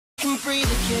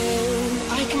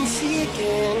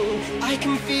again. I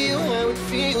can feel how it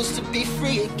feels to be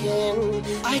free again.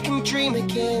 I can dream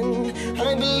again.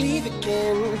 I believe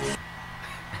again.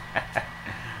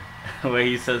 The way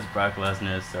he says Brock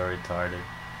Lesnar is so retarded.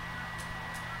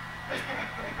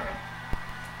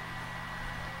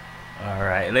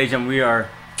 Alright, ladies and gentlemen, we are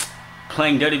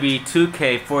playing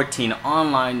Wwe2k14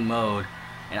 online mode,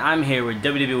 and I'm here with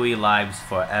WWE Lives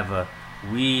Forever.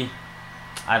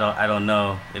 I don't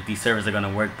know if these servers are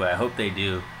gonna work, but I hope they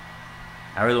do.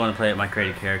 I really want to play with my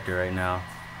creative character right now.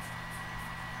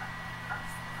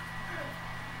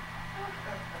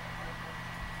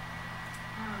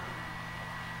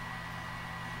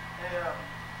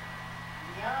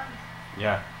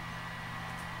 Yeah.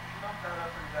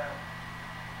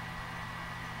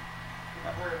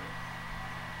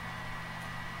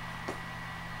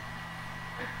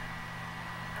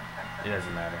 It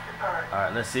doesn't matter.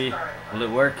 Alright, let's see. Will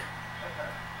it work?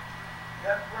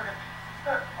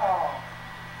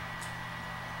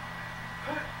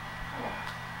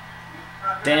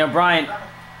 Daniel Bryan.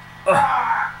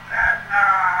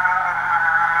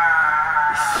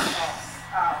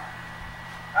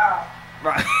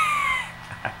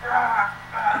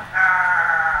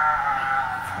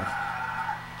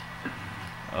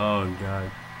 Oh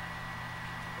God.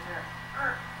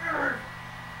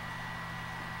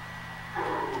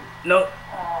 No.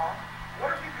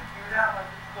 What if you could do that, like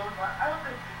just clothesline? I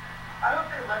don't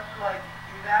think let you like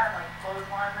do that, like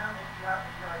clothesline them if you have to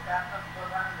do like that stuff,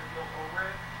 clothesline them and go over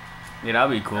it. Yeah,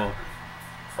 that'd be cool.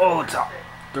 Oh, top.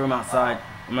 Threw him outside.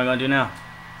 What am I gonna do now?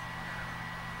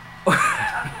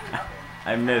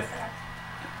 I missed.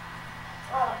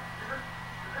 Oh, is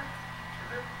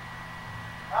this?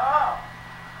 Oh,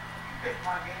 you picked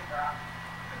my game, bro. You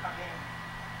picked my game.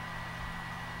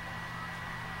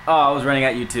 Oh, I was running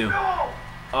at you too. No!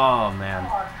 Oh man.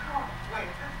 Wait,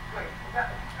 is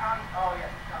that counting? Oh yeah,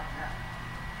 it's counting now.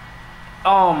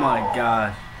 Oh my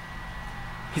gosh.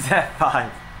 He's at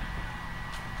 5.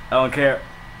 I don't care.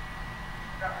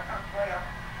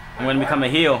 I'm gonna become a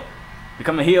heel.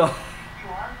 Become a heel.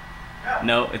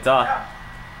 No, it's off.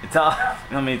 It's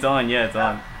off. I mean, it's on. Yeah, it's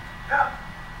on.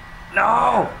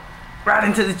 No! Right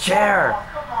into the chair.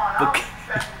 But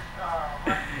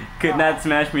could not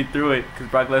smash me through it because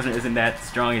Brock Lesnar isn't that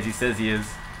strong as he says he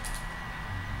is.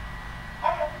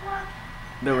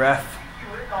 The ref.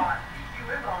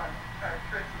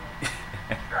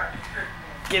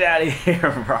 Get out of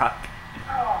here, Brock.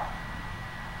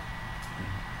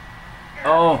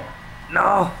 Oh,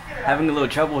 no. Having a little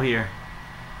trouble here.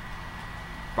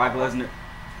 Brock Lesnar.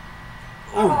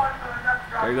 Ooh.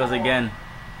 There he goes again.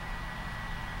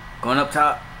 Going up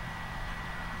top.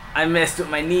 I missed with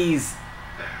my knees.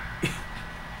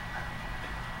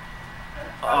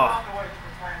 Oh.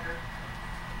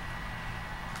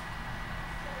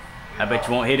 I bet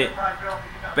you won't hit it.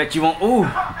 Bet you won't. Ooh.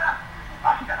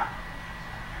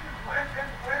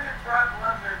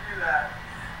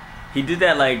 He did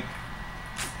that like,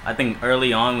 I think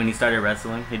early on when he started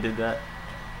wrestling. He did that.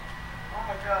 Oh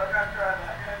my God, I gotta try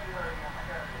that. I gotta do that again. I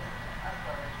gotta do it. I'm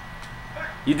sorry.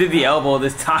 You did the elbow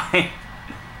this time.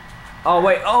 Oh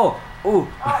wait. Oh. Ooh.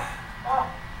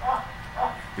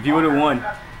 If you would have won.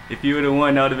 If you would have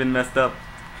won, that would have been messed up.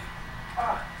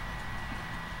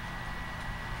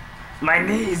 My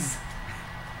knees!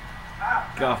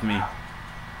 Get off me.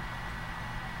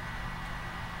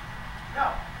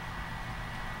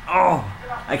 Oh!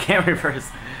 I can't reverse.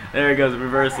 There it goes,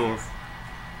 reversals.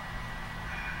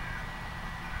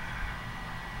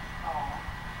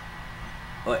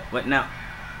 What now?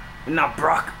 What now,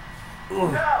 Brock? Ooh.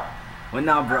 What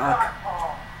now, Brock?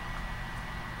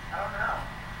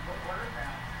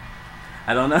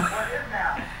 I don't know.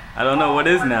 I don't know what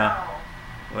is now.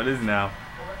 What is now?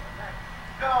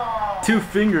 2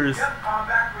 fingers.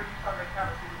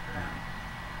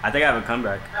 I think I have a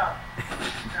comeback.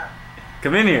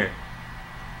 Come in here.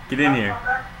 Get in here.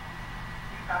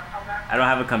 I don't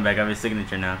have a comeback. I have a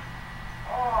signature now.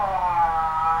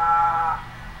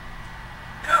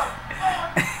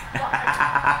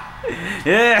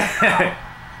 Yeah.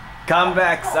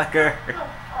 Comeback, sucker.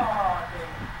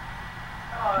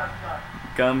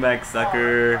 Come back,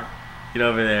 sucker. Get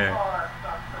over there.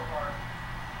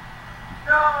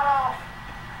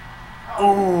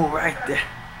 Oh, right there.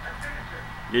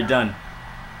 You're done.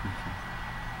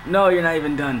 No, you're not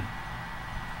even done.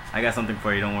 I got something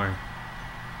for you, don't worry.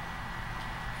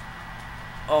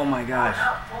 Oh my gosh.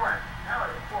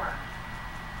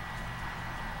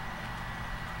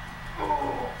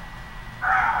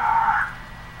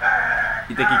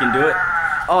 You think you can do it?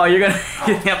 Oh, you're gonna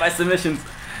get me out by submissions.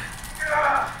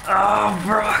 Oh,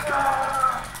 Brock.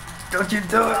 Don't you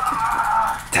do it.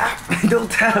 Tap!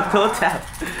 Don't tap! Don't tap!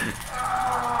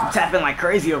 I'm tapping like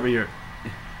crazy over here.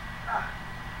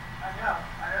 I know.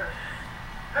 I heard.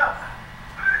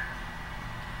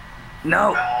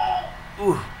 No. No!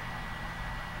 Ooh.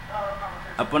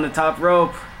 Up on the top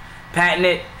rope. Patting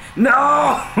it.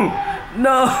 No!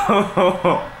 No!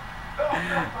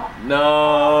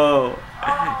 No!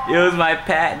 It was my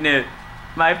patented.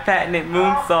 My patented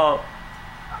moonsault.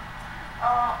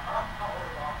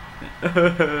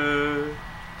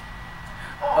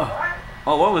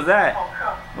 Oh, what was that?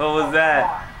 What was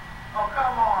that? Oh,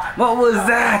 come on. What was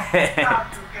that?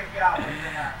 How'd you kick out like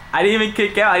that? I didn't even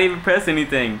kick out. I didn't even press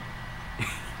anything.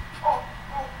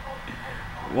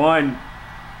 One.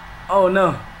 Oh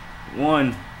no.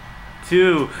 1,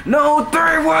 2. No,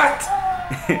 3. What?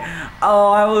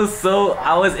 Oh, I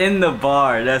was in the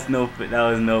bar. That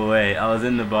was no way. I was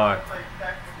in the bar. Hey,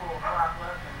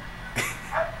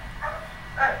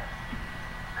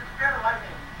 it's scared of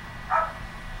lightning.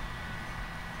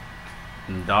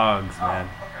 And dogs, man.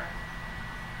 Okay.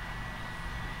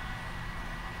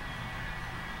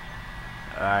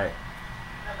 All right.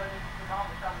 Yeah, but your mom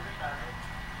was telling me this side, right?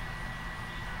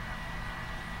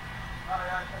 Oh,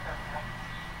 yeah, I checked that before.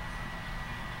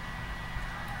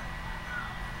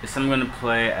 So I'm gonna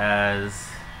play as.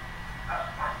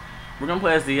 We're gonna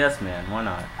play as the Yes Man. Why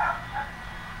not?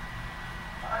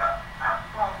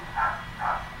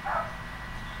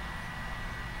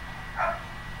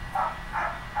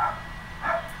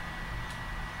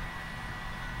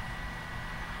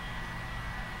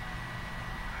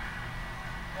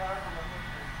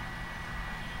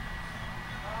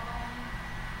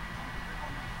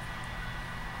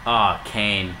 Oh,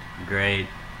 Kane. Great.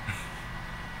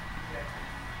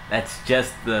 That's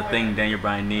just the thing Daniel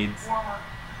Bryan needs. Former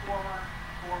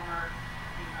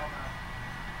female now.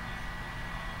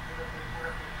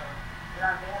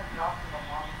 Yeah, they have jobs in the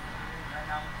mom right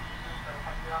now. So if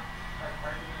I get up, like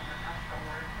writing in the next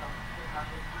somewhere, so it's not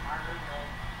just my room,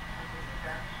 or something like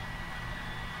that.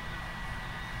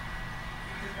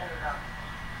 You just edit out.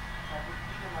 Like, you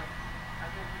can, like, I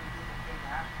think you can do the same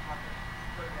app, like,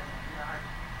 put it in, you know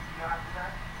how to do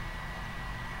that?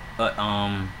 But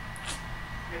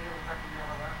Make it look like you know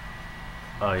how to.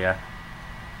 oh yeah. Yeah,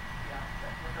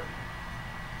 that's what they're doing.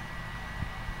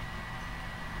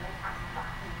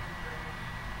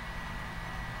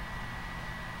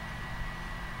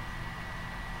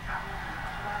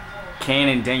 Kane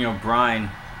and Daniel Bryan,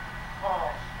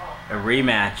 a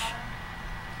rematch.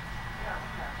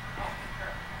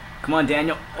 Come on,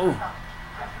 Daniel. Oh,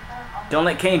 don't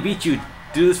let Kane beat you.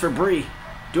 Do this for Bree.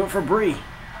 Do it for Bree.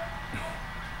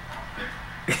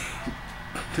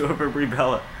 Do it for Brie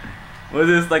Bella. Was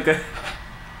this like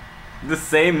the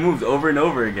same moves over and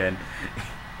over again?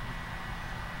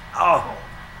 Oh,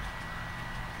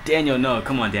 Daniel, no,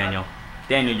 come on, Daniel.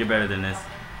 Daniel, you're better than this.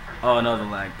 Oh no, the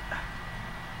leg.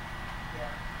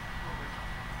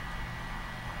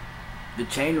 The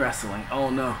chain wrestling. Oh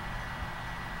no.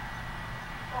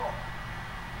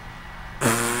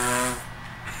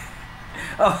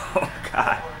 Oh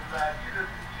God.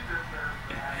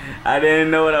 I didn't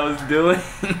know what I was doing.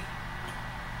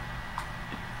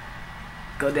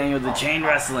 Go, Daniel, the chain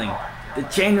wrestling. The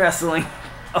chain wrestling.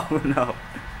 Oh no.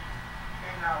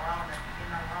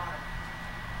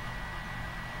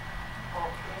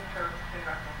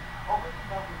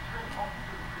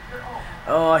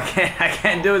 Oh, I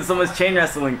can't do it so much chain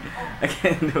wrestling. I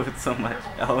can't do it so much.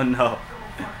 Oh no.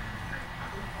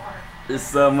 There's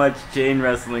so much chain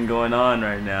wrestling going on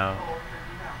right now.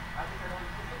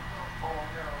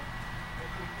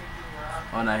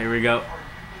 Oh no, here we go.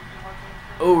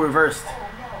 Oh, reversed.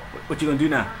 What you gonna do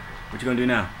now? What you gonna do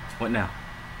now? What now?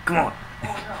 Come on.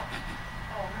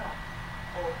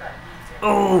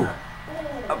 Oh,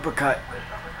 uppercut.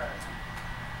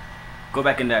 Go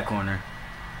back in that corner.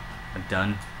 I'm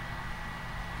done.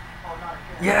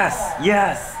 Yes,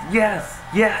 yes, yes,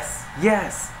 yes,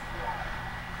 yes.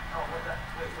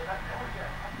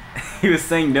 He was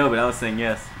saying no, but I was saying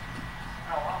yes.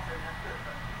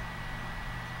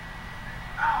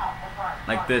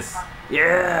 Like this.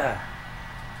 Yeah.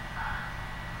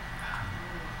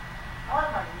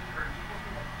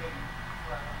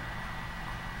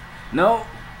 No,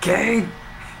 Kane.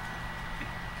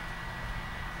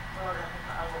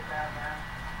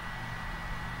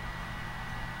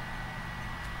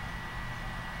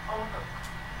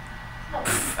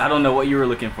 I don't know what you were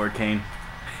looking for, Kane.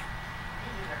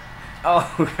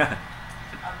 Oh God.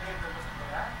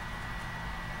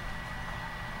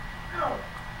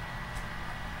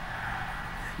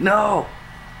 No.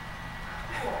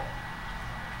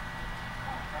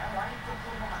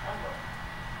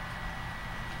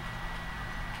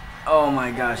 Oh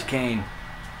my gosh, Kane.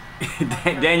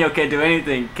 Daniel can't do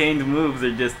anything. Kane's moves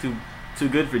are just too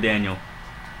good for Daniel.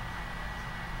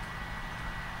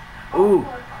 Ooh.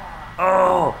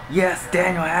 Oh, yes,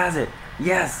 Daniel has it.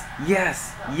 Yes,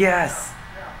 yes, yes.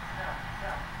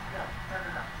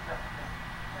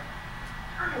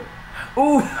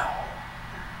 Ooh.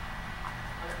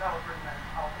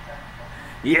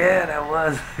 Yeah, that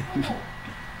was.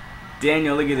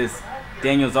 Daniel, look at this.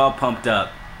 Daniel's all pumped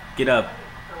up. Get up.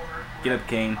 Get up,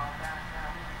 Kane.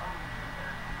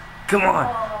 Come on.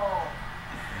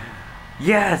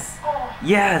 Yes.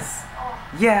 Yes.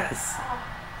 Yes.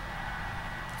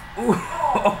 Ooh.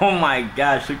 Oh my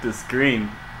gosh, look at the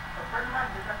screen.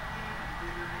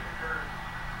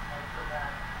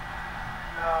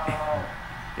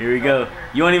 Here we go.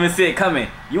 You won't even see it coming.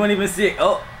 You won't even see it.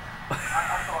 Oh.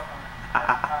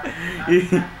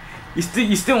 you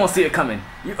still won't see it coming.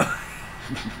 Yeah.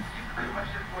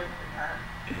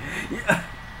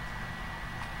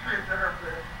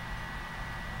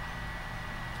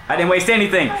 I didn't waste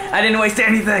anything. I didn't waste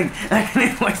anything. I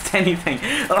didn't waste anything.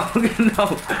 Oh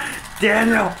no,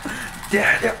 Daniel.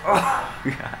 Daniel. Oh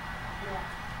God.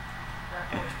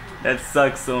 That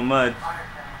sucks so much.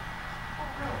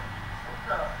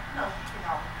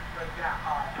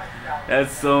 That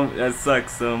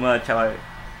sucks so much. How I.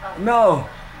 No.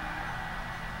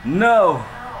 No.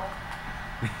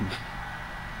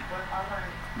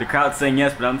 The crowd's saying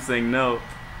yes, but I'm saying no.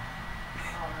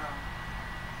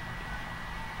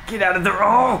 Get out of the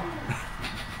roll!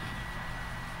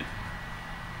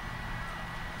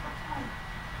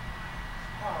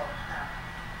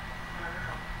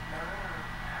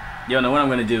 You don't know what I'm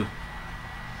gonna do.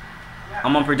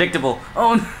 I'm unpredictable.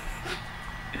 Oh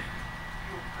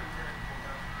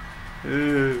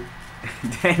no.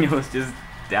 Daniel's just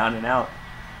down and out.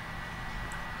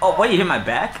 Oh, what? You hit my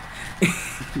back?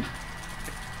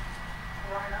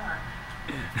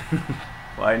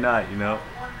 Why not, you know?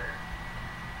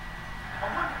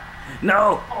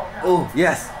 No! Oh,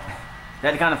 yes.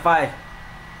 That kind of 5.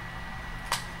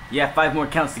 Yeah, 5 more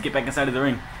counts to get back inside of the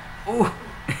ring. Ooh.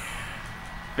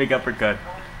 Big uppercut.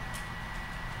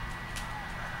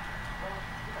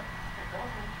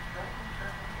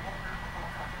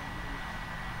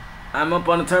 I'm up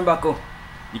on the turnbuckle.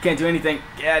 You can't do anything.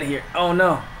 Get out of here. Oh,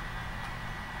 no.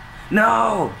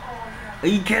 No! Are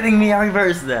you kidding me? I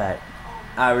reversed that.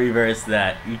 I reversed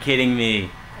that. You kidding me?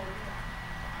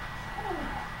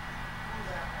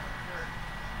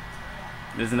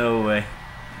 There's no way.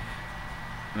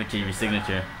 Let me change your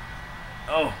signature.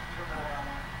 Oh.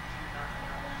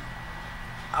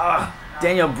 Ah,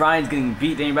 Daniel Bryan's getting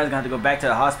beat. Daniel Bryan's gonna have to go back to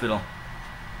the hospital.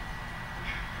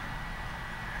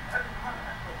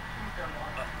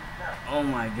 Oh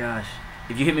my gosh.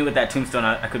 If you hit me with that tombstone,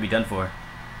 I could be done for.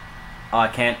 Oh, I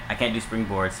can't do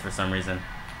springboards for some reason.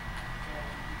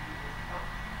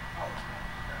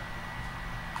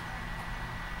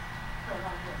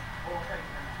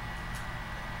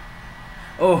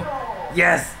 Oh,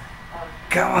 yes!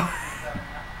 Come on!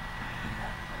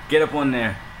 Get up on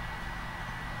there.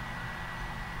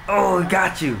 Oh,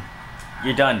 got you!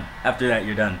 You're done. After that,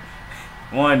 you're done.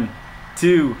 1,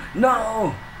 2,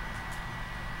 no!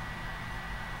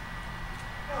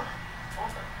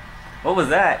 What was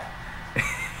that?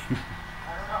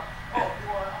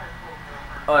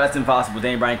 Oh, that's impossible.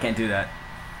 Daniel Bryan can't do that.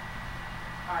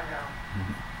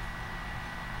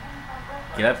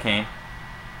 Get up, Kane.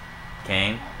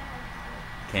 Kane.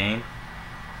 Kane.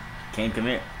 Kane, come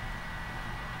here.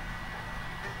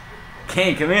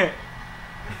 Kane, come here.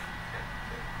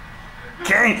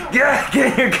 Kane,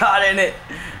 get your caught in it.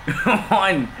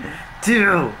 1,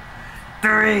 2,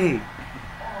 3.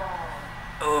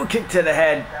 Oh, kick to the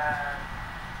head.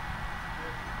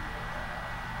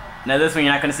 Now this one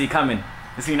you're not gonna see coming.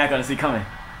 This one you're not gonna see coming.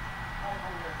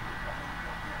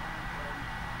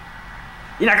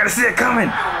 You're not gonna see it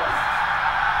coming.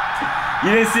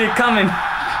 You didn't see it coming.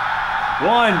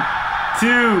 1, 2,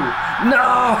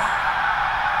 no!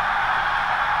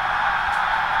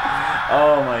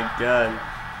 Oh my god.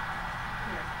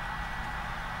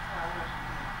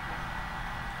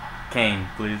 Kane,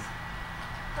 please.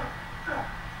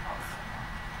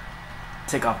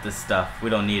 Take off this stuff. We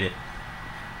don't need it.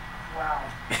 Wow.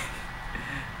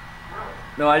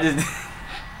 No, I just...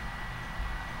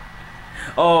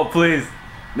 Oh, please.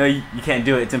 No, you can't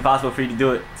do it. It's impossible for you to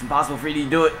do it. It's impossible for you to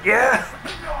do it. Yeah!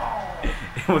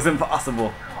 It was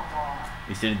impossible.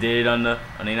 You should have did it on the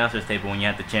announcer's table when you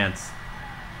had the chance.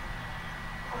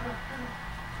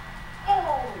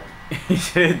 You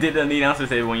should have did it on the announcer's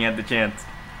table when you had the chance.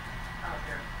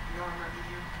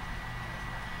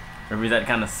 Or was that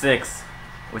kind of 6?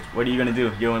 What are you gonna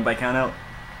do? You win by count out?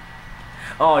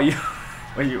 Oh, you.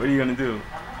 What are you gonna do?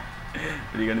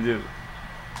 What are you gonna do?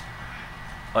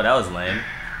 Oh, that was lame.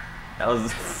 That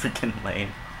was freaking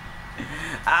lame.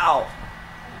 Ow!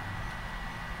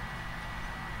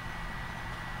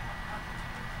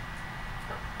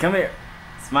 Come here.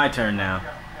 It's my turn now.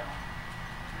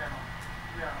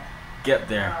 Get up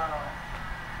there.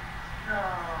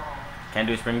 Can't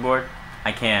do a springboard?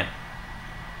 I can't.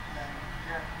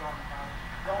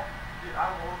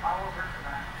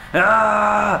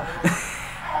 Ah!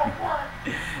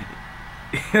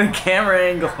 Camera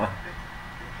angle.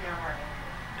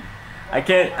 I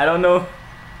can't. I don't know.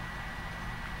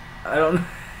 I don't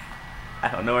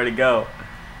know where to go.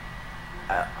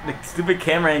 The stupid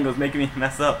camera angle is making me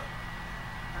mess up.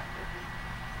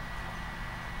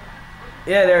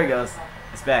 Yeah, there it goes.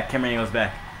 It's back. Camera angle's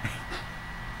back.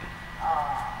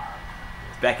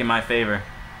 It's back in my favor.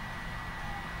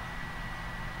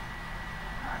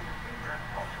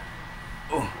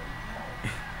 Oh.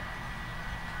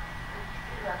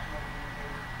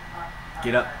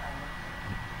 Get up.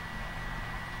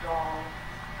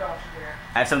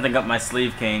 I have something up my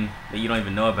sleeve, King, that you don't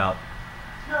even know about.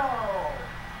 No.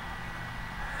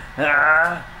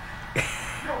 Ah.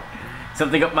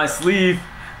 Something up my sleeve.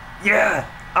 Yeah.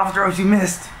 Off throws you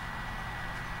missed.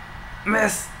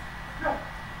 Miss.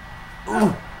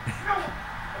 Ooh.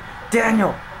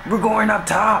 Daniel, we're going up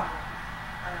top.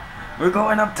 We're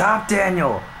going up top,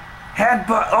 Daniel.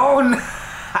 Headbutt. Oh no.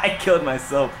 I killed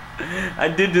myself. I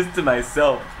did this to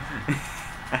myself.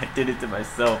 I did it to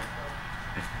myself.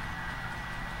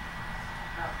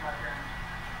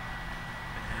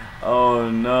 Oh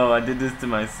no, I did this to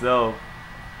myself.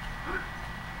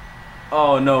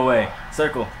 Oh no way.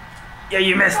 Circle. Yeah,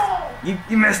 you missed.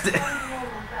 You missed it.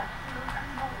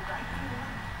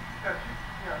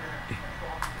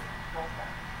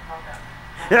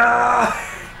 Yeah.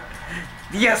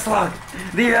 Yes, look.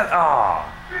 The oh.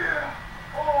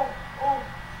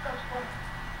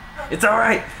 It's all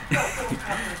right.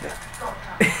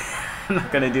 I'm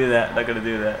not gonna do that. Not gonna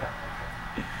do that.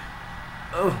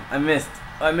 Oh, I missed.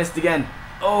 Oh, I missed again.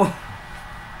 Oh.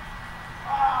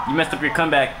 You messed up your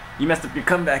comeback. You messed up your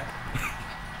comeback.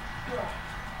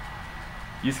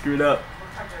 You screwed up.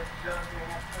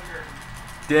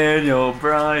 Daniel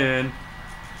Bryan.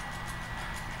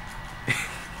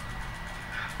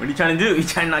 What are you trying to do? You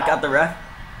trying to knock out the ref?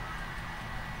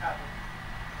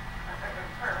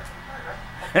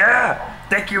 Yeah!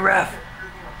 Thank you, ref.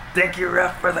 Thank you,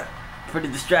 ref, for the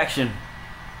distraction.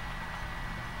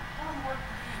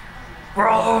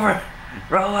 Roll over.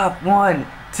 Roll up. 1,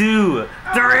 2,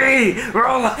 3.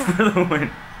 Roll up for the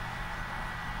win.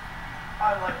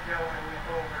 I like going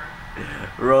over.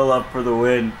 Roll up for the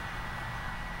win.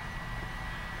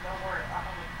 Don't worry, I'm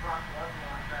gonna rock love you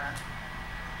like that.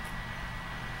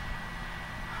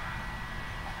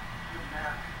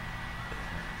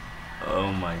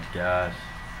 Oh my gosh.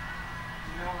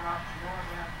 You know we're gonna have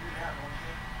to do that, won't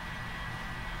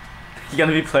you? You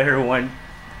gonna be player 1? I'm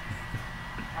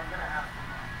gonna have to.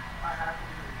 I have to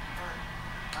do it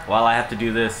first. While I have to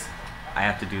do this. I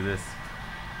have to do this.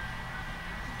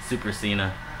 Super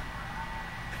Cena.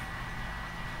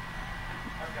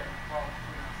 Okay, well,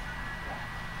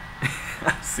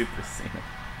 I'm Super Cena.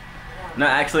 No,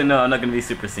 actually, no, I'm not gonna be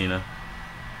Super Cena.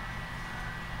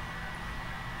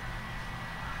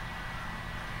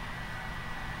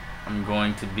 I'm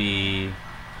going to be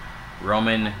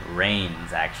Roman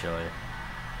Reigns, actually.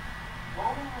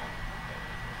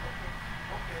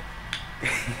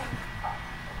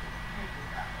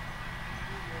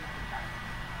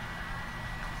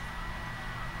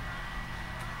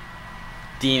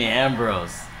 Dean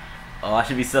Ambrose. Oh, I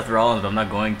should be Seth Rollins, but I'm not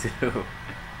going to. Oh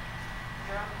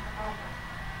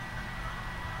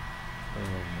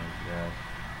my god.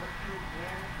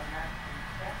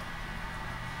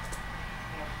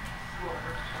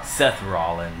 Seth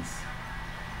Rollins.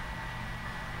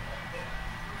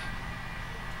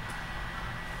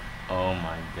 Oh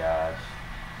my gosh.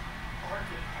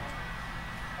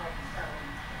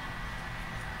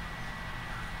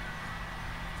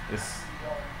 This,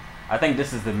 I think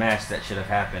this is the match that should have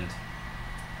happened.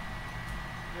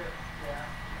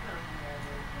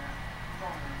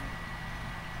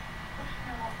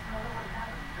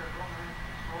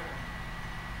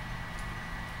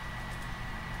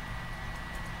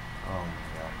 Oh my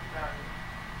god.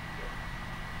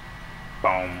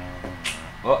 Boom.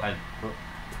 Oh,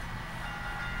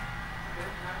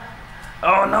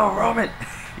 oh no, Roman!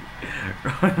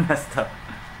 Roman messed up.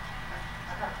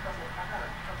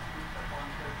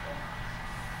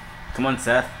 Come on,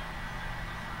 Seth.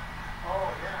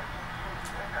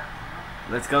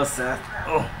 Let's go, Seth.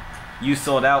 Oh, you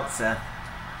sold out, Seth.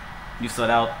 You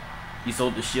sold out. You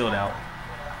sold the shield out.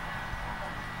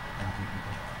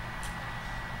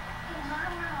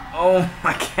 Oh,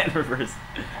 I can't reverse.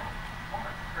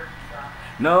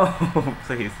 No,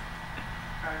 please.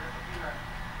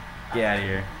 Get out of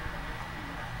here.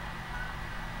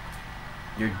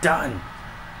 You're done.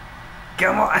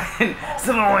 Come on.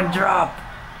 Someone drop.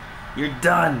 You're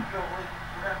done.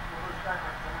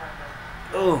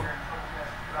 Oh.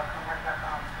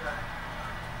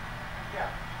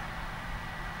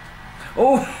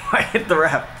 Oh, I hit the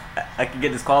ref. I could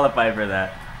get disqualified for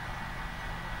that.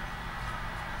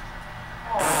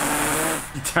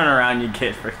 You turn around, you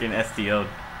get freaking STO'd.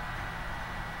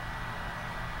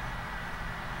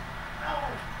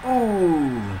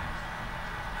 Ooh.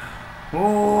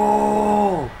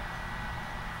 Ooh.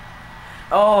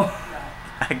 Oh.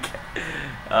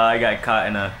 I got caught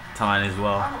in a taunt as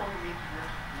well.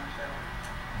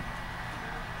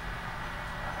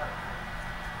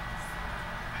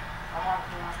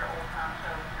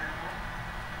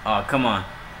 Oh, come on.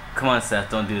 Come on, Seth,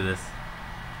 don't do this.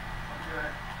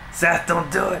 Seth,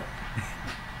 don't do it.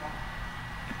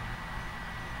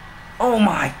 Oh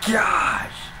my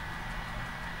gosh.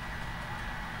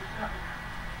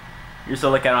 You're so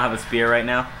lucky I don't have a spear right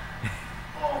now.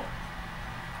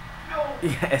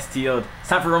 Yeah, STO'd. It's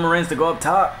time for Roman Reigns to go up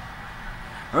top.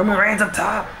 Roman Reigns up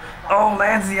top. Oh,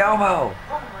 lands the elbow.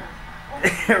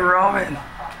 Roman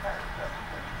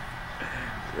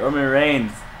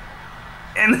Reigns.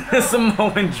 And the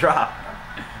Samoan drop.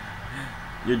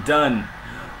 You're done.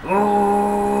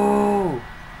 Ooh.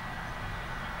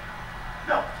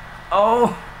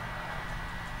 Oh.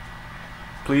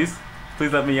 Please.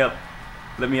 Please let me up.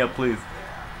 Let me up, please.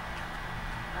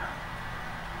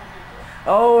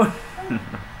 Oh.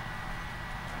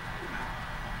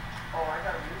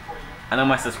 I know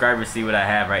my subscribers see what I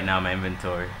have right now in my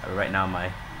inventory. Right now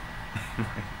my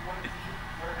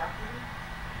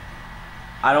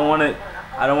I don't want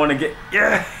to get,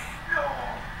 yeah.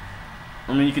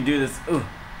 I mean, you can do this. Ooh.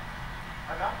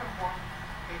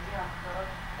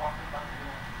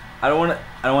 I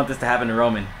don't want this to happen to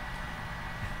Roman.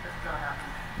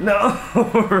 No,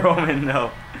 Roman,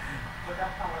 no.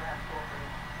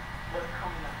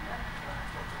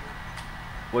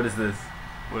 What is this?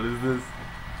 What is this?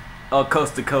 Oh,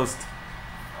 coast to coast.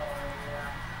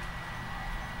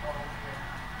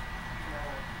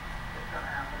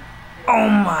 Oh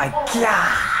my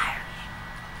gosh!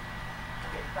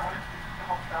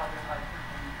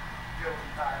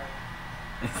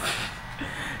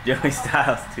 Joey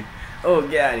Styles too. Oh,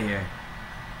 get out of here.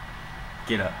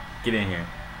 Get up. Get in here.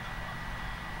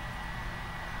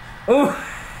 Oh!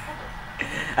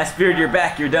 I speared your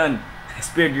back. You're done. I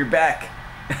speared your back.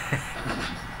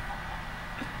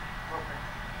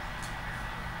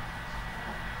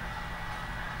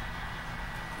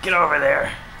 Get over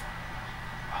there.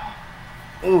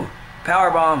 Ooh, power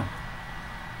bomb.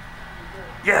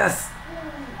 Yes.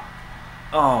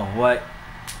 Oh, what?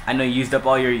 I know you used up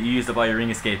all your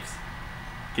ring escapes.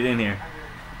 Get in here.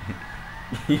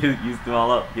 You used them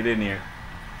all up. Get in here.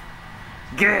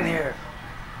 Get in here.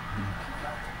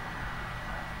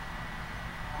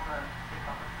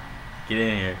 Get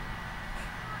in here.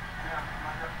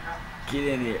 Get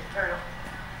in here.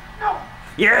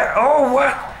 Yeah. Oh,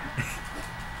 what?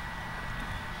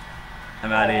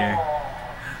 I'm out of here.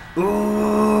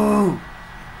 Ooh.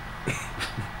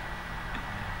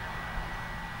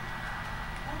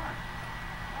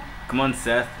 Come on,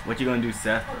 Seth. What you gonna do,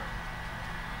 Seth?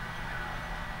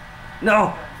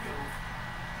 No.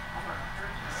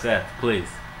 Seth, please.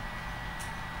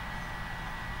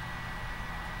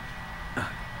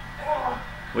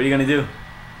 What are you gonna do?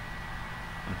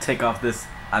 I'm gonna take off this.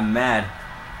 I'm mad.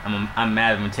 I'm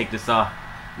mad. I'm gonna take this off.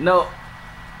 No.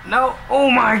 No.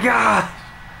 Oh my God.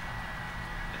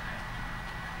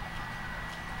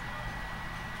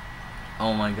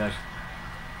 Oh my gosh.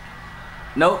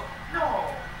 Nope. No.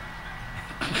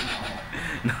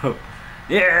 No.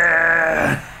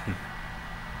 Yeah.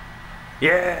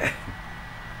 Yeah.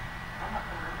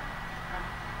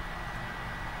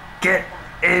 Get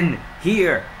in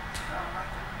here.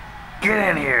 Get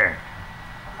in here.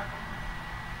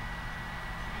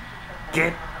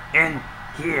 Get in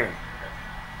here.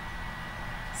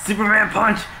 Superman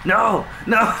punch. No.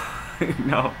 No.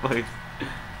 No, please.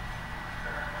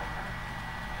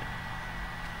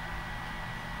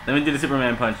 Let me do the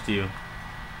Superman punch to you.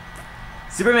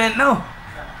 Superman, no!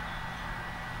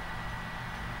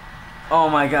 Oh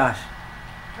my gosh.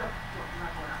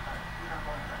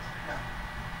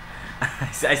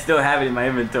 I still have it in my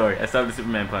inventory. I still have the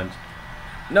Superman punch.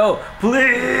 No,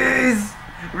 please!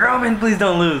 Roman, please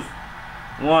don't lose.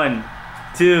 1,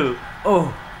 2,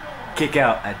 oh. kick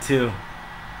out at 2.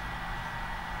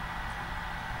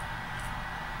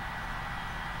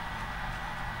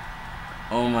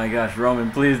 Oh my gosh,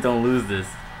 Roman, please don't lose this.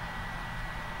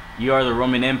 You are the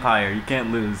Roman Empire. You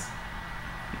can't lose.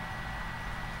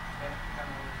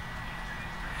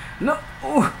 No.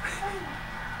 Ooh.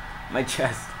 My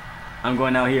chest. I'm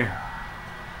going out here.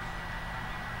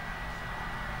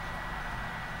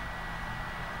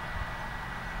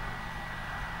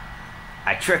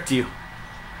 I tricked you.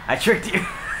 I tricked you.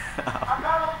 I'm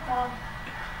not open, Mom.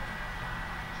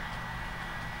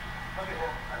 Okay, well,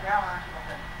 now I'm actually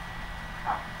okay.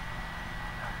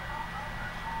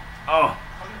 Oh.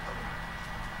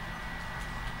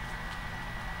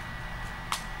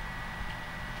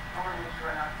 I'm gonna make sure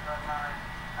right now because I'm not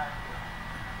actually.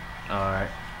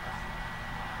 Alright.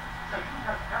 So you can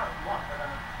have the count if you want, but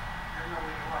there's no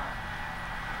way you want.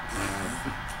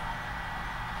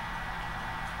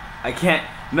 I can't.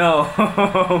 No.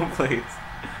 Please.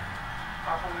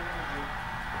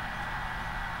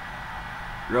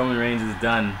 Roman Reigns is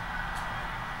done.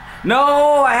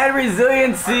 No, I had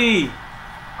resiliency.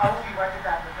 I will be right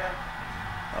back, okay?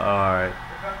 Alright.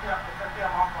 It's gonna say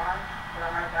I'm offline, but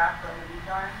I'm right back for the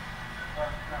meantime. But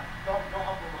no, don't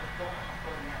upload it. Don't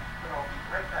upload it yet. But I'll be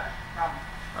right back. Promise.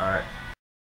 Alright.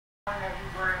 That you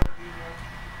were able to beat me.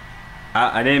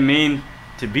 I didn't mean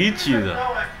to beat you though.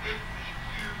 No, it beat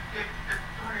you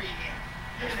 6-3.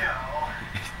 You know.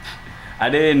 I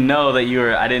didn't know that you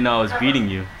were. I didn't know I was beating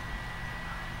you.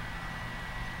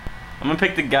 I'm gonna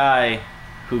pick the guy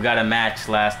who got a match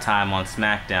last time on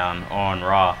SmackDown or on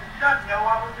Raw. Did you not know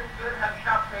I was this good? Have you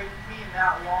not played with me in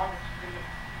that long that you didn't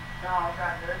know I was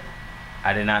that good?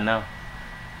 I did not know.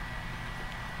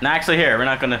 No, actually, here we're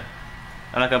not gonna.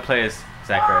 I'm not gonna play as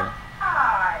Zack Ryder.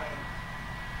 Hi.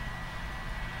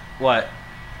 What?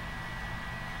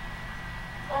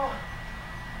 Oh.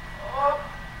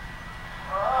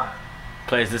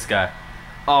 Play as this guy.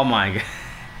 Oh my god.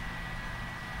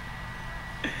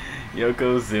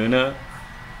 Yokozuna.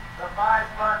 The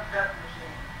 5-bun death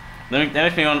machine. That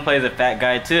makes me want to play as a fat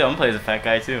guy too. I'm gonna play as a fat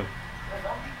guy too. Hey,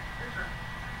 don't be different.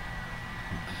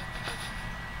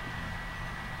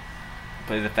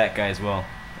 Play as a fat guy as well.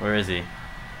 Where is he?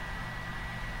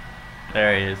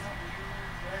 There he is.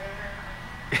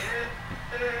 He's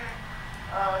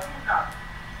not.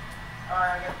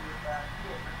 I guess he's fat.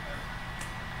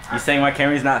 You saying Mark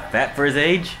Henry's not fat for his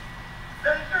age?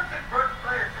 Then he should get first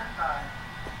player this time.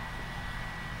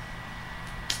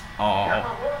 Oh. Yeah,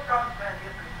 but world's strongest man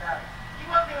gets pretty fat. He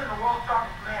wasn't even the world's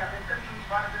strongest man. They said he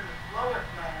might have been the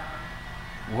slowest man.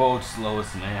 World's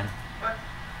slowest man. But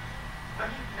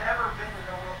he's never been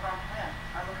the world's strongest man.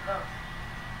 I looked it up.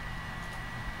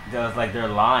 That was like they're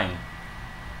lying.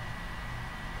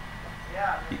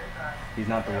 Yeah, they did that. He's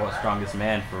not the world's strongest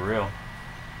man for real.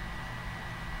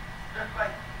 Just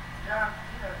like John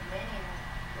Cena's name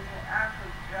isn't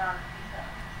actually John Cena.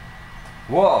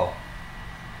 Whoa.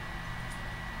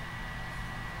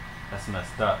 That's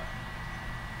messed up.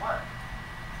 What?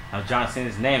 Now John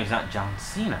Cena's name is not John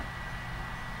Cena.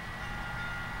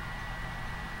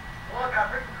 Well, look, I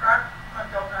freaking cracked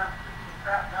myself down. Freaking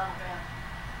crap down, man.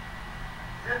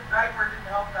 This diaper didn't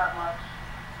help that much.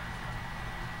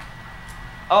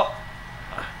 Oh.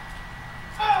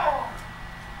 Oh!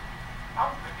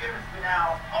 I'm forgiving you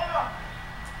now. Oh!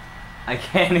 I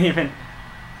can't even.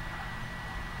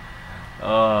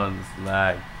 Oh, this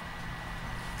lag.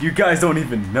 You guys don't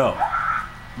even know.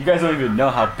 You guys don't even know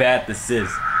how bad this is.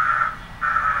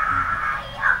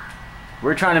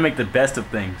 We're trying to make the best of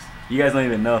things. You guys don't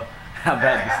even know how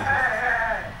bad this is.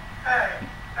 Hey,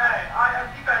 I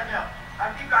think I know.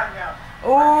 I think I know.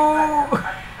 Oh! I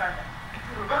think I know.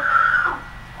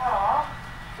 Aw,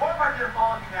 what if I did a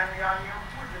falling humanity on you?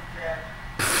 You were just dead.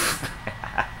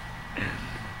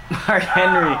 Mark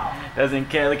Henry doesn't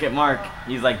care. Look at Mark.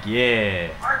 He's like, yeah.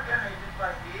 Mark Henry's just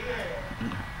like, yeah.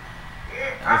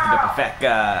 Lifted up a fat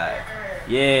guy.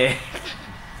 Yeah.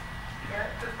 Yeah,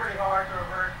 it's just pretty hard to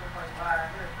reverse just like that.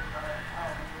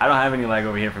 I don't have any lag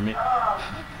over here for me.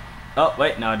 Oh,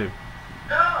 wait, no I do.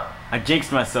 No! I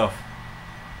jinxed myself.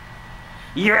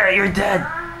 Yeah, you're dead.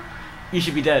 You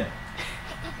should be dead.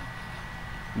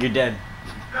 You're dead.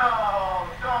 No,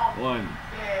 don't. One.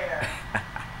 There.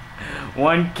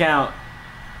 One count.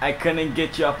 I couldn't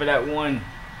get you off of that one.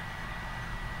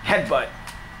 Headbutt.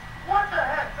 What the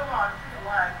heck? Come on,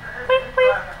 relax.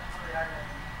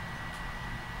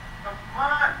 Come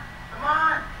on, come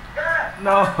on. Yeah.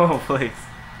 No, please.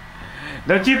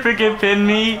 Don't you freaking pin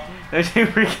me. Don't you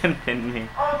freaking pin me.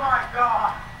 Oh my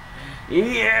god.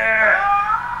 Yeah.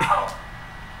 Oh!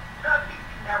 No,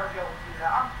 he'd never be able to do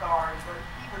that. I'm sorry, but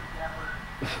he would never.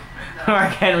 No.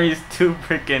 Mark Henry's too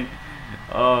freaking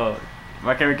Oh,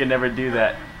 Mark Henry can never do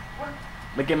that.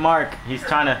 Look at Mark. He's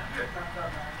trying to.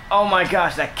 Oh my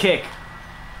gosh, that kick.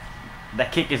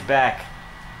 That kick is back.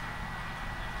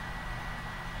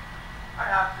 I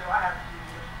have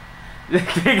to do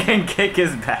this. The kick and kick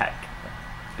is back.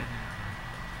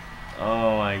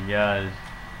 Oh my gosh.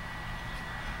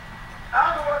 I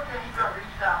don't know what can he can reach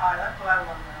that high. That's what I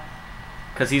want to know.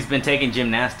 Because he's been taking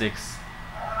gymnastics.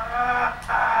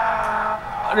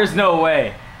 Oh, there's no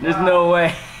way. There's no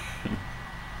way.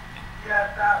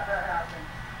 Yes, that happened.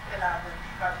 It happened.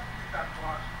 You got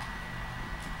blocked.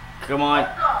 Come on.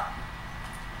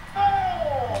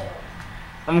 Oh!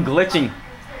 I'm glitching.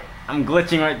 I'm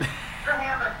glitching right there. Your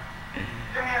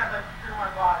hand like through my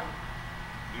body.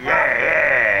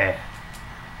 Yeah.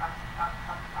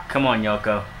 Come on,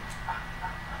 Yoko.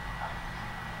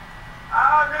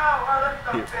 Oh no, well, this is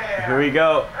unfair. Here we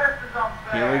go. This is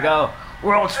unfair. Here we go.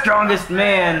 World's strongest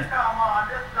man. Come on,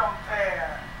 this is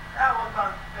unfair. That was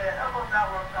unfair. That was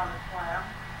not world's strongest slam.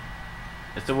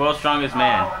 It's the world's strongest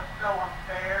man. Oh, it's so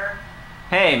unfair.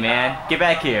 Hey man, get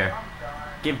back here. I'm done.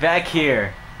 Get back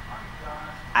here. I'm done.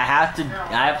 I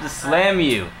have to slam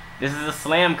you. This is a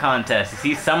slam contest. You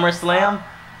see SummerSlam?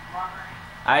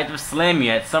 I have to slam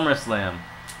you at SummerSlam.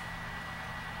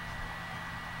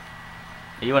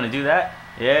 You want to do that?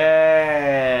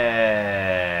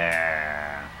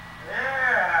 Yeah.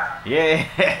 Yeah.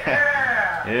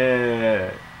 Yeah.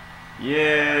 Yeah.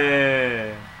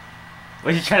 Yeah.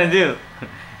 What you trying to do?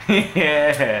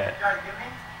 Yeah. Try to get me?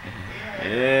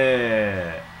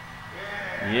 Yeah.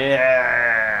 Yeah.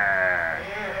 Yeah.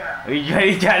 Yeah. What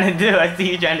you trying to do? I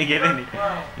see you trying to get in it.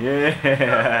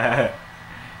 Yeah.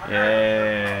 Yeah.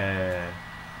 Yeah.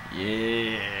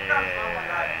 Yeah.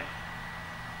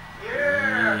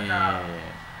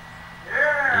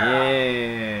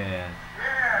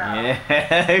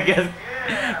 Yeah.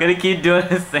 Gonna keep doing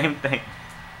the same thing.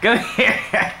 Come here.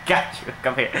 I got you.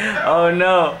 Come here. Oh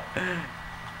no.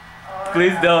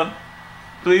 Please don't.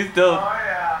 Please don't. Oh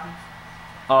yeah.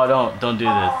 Oh, don't do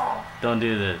this. Don't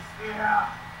do this. Yeah.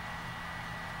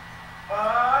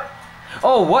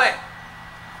 Oh, what?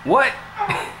 What?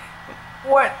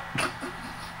 What? I didn't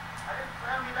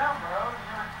slam you down, bro. You know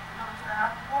what's gonna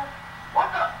happen for? What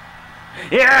the?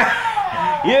 Yeah!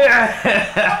 Oh!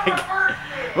 Yeah! Reversed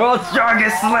it! World's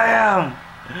strongest slam!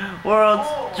 World's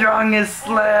strongest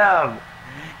slam!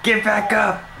 Get back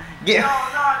up! Get No,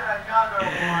 not another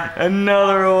one.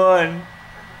 another one!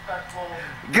 Disrespectful.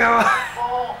 Go on!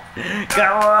 Disrespectful.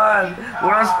 Come on!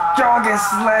 World's strongest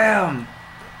slam!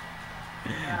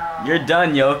 No, You're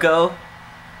done, Yoko. I'm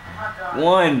not done.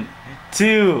 1,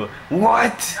 2,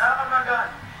 what? No, I'm not done.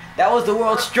 That was the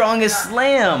world's strongest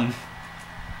slam!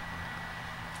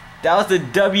 That was the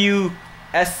WSM.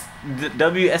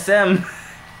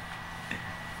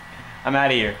 I'm out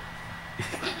of here. You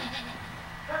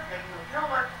know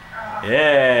what?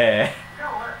 Yeah. You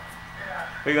know what? Yeah.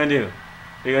 What you gonna do?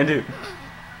 What you gonna do?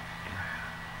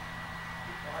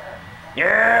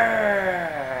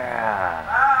 Yeah.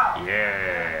 Wow.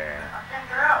 Yeah. I can't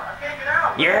get out. I can't get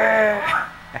out. Yeah.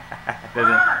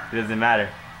 Come on. It doesn't matter.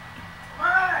 Come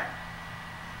on.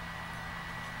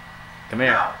 Come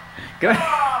here. No. Come here.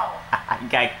 No. You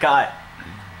got caught.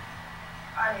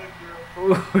 I hate you.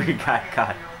 Ooh, you I got hate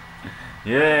caught. you.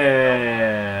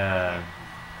 Yeah.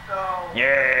 So,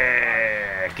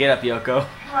 Yeah. Get up, Yoko. you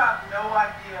have no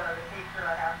idea the hatred I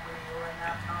have for you right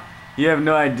now, Tom. You have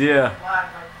no idea Flag,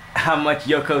 how much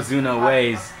Yokozuna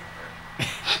weighs. This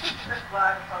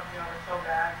flag fucked me over so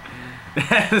bad.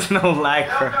 There's no lag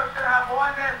Yoko for. should have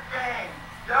won this game.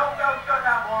 Yoko should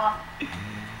have won.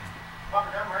 Fuck,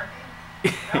 no mercy?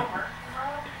 No mercy, bro?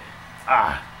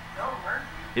 Ah, No mercy?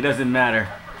 it doesn't matter.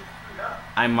 That's pretty screwed up.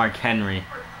 I'm Mark Henry.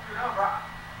 Pretty screwed up, bro. I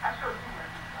showed you mercy,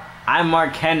 bro. I'm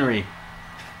Mark Henry.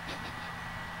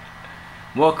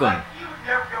 Welcome. Like, you would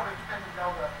never be able to defend the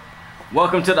Zelda.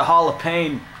 Welcome to the Hall of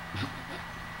Pain.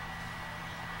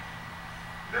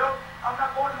 Nope, I'm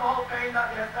not going to the Hall of Fame. Not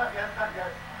yet, not yet, not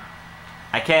yet.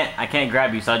 I can't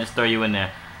grab you, so I'll just throw you in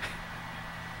there.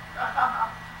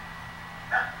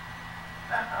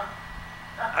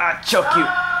 Ah, choke you.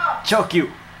 Ah! Choke you.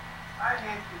 I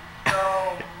hate you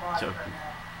so much Joking. right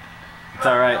now. It's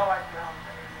alright. No idea how much I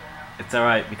hate you right now. It's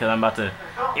alright because I'm about to.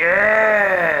 Don't-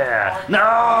 Yeah! You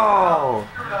No!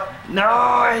 screwed up. No!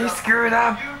 I screwed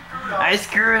up! You screwed up. I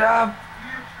screwed up!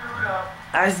 You screwed up.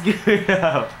 I screwed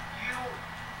up! You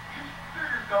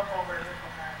screwed yourself over in this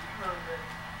one, man. You really did.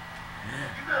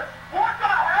 You did. What the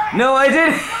heck? No, I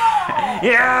didn't! No!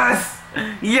 Yes!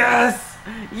 Yes!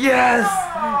 Yes!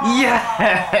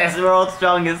 Yes! World's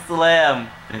strongest slam!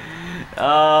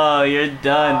 Oh, you're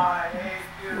done. I hate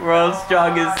you. World's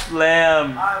strongest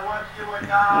slam. I want you to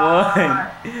die.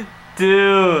 1,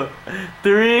 2,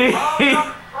 3. Oh,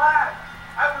 no, flag.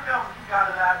 I would know what you got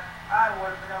of that. I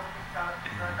would know what you got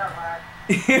of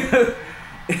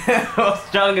that. World's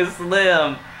strongest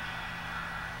slam.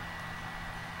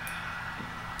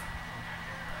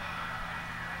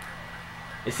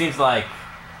 It seems like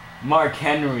Mark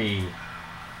Henry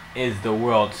is the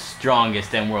world's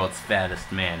strongest and world's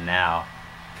fattest man now.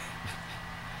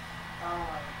 Oh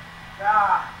my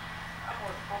god. That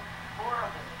was so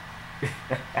horrible.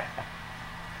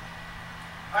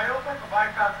 I hope that the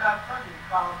bike got that funny to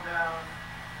calm down.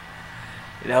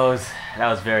 That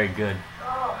was very good.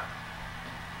 Oh.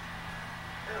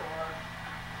 It was.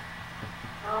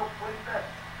 So, what do you think?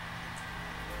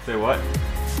 Say what?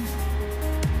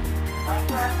 Like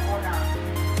that or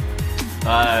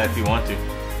not? If you want to.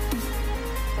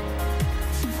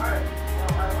 Alright,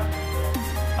 well, I want you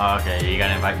to. Oh, okay, you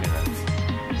gotta invite me then.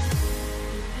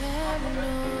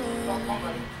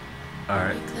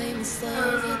 Alright. Claim this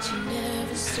love that you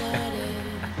never started.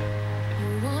 You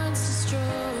once destroyed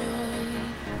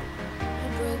a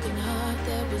broken heart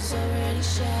that was already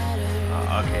shattered.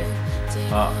 Okay.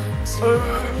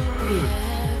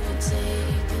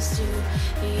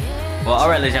 Well,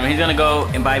 alright, ladies and gentlemen, he's gonna go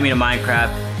invite me to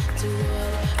Minecraft.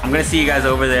 I'm gonna see you guys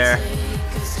over there.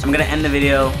 I'm gonna end the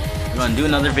video. I'm gonna do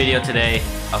another video today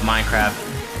of Minecraft.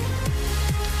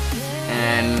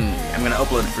 And I'm gonna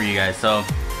upload it for you guys, so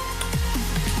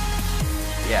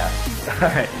yeah.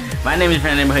 Alright. My name is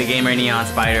Neighborhood Gamer Neon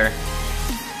Spider.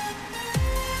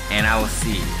 And I will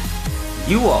see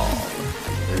you all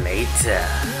later.